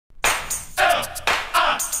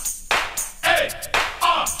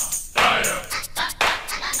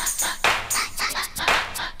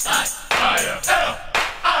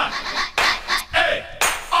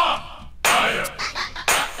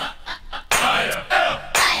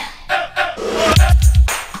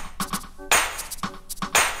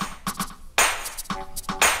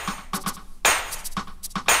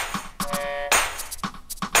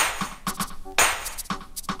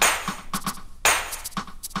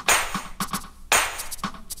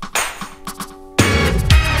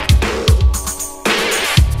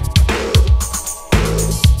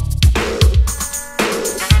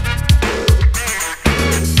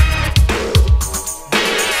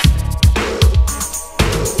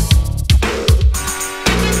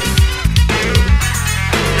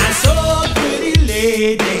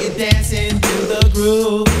Dancing to the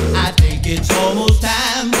groove. I think it's almost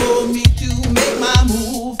time for me to make my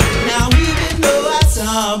move. Now even though I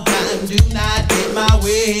sometimes do not get my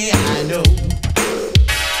way, I know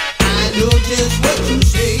just what you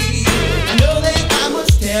say. I know that I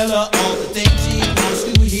must tell her all the things she wants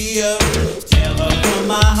to hear. Tell her from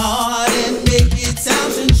my heart and make it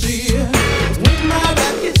sound sincere. When my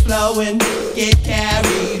rap gets flowing, get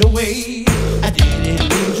carried away. I didn't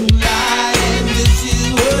mean to lie, and this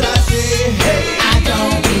is what I say. Hey, I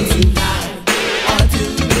don't mean to lie or to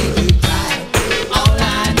make you cry. All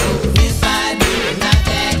I know is I do not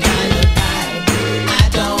that kind of guy. I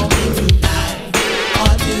don't mean to lie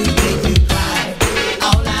or to make you cry.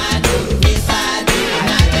 All I know is I do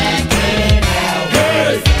not that kind of guy.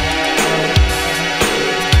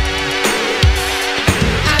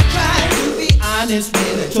 I tried to be honest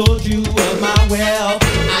when I told you of my wealth.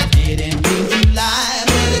 I didn't mean to lie,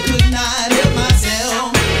 but I could not help myself.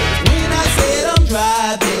 When I said I'm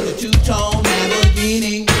driving a two-tone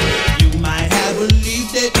Lamborghini, you might have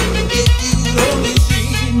believed it if you'd only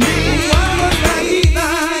seen me. I was like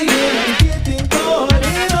lying and getting caught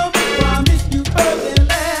in them. Promised you earth and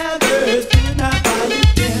ladders, could not buy you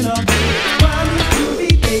dinner. Promised to be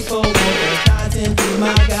faithful, always dancing to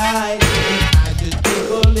my guide. If I just take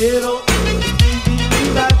a little,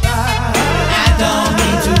 you I tried. I don't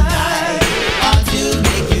mean to lie or to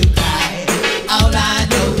make you cry. All I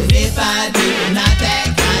know is if I do, I'm not that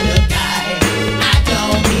kind of guy. I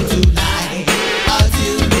don't mean to lie or to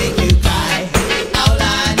make you cry. All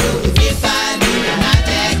I know is if I do, I'm not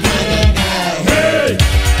that kind of guy. Hey,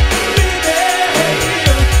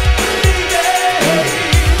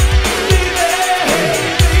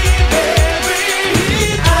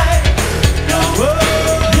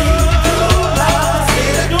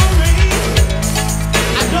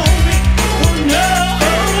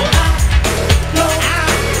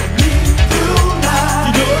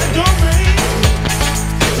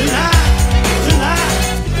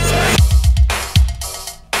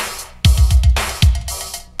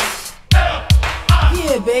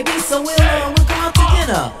 Yeah, baby, so we'll go out to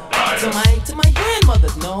dinner. To my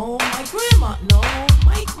grandmother's, no, my grandma, no,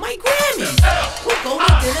 my Grammys. We'll go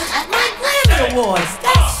to dinner at my Grammy Awards.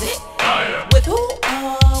 That's it. With who?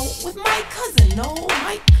 With my cousin, no,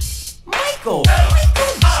 Michael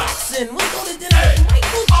Jackson. We'll go to dinner with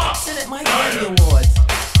Michael Jackson at my Grammy Awards.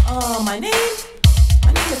 My name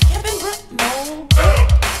is Kevin no,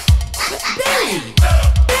 Barry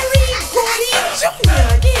Gordy Jr.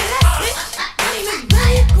 Yeah, that's it. My name is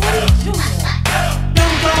Barry Gordy Jr.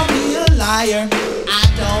 don't call me a liar, I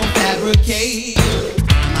don't fabricate.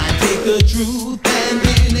 I might take the truth and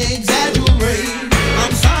then exaggerate.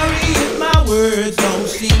 I'm sorry if my words don't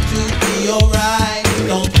seem to be alright.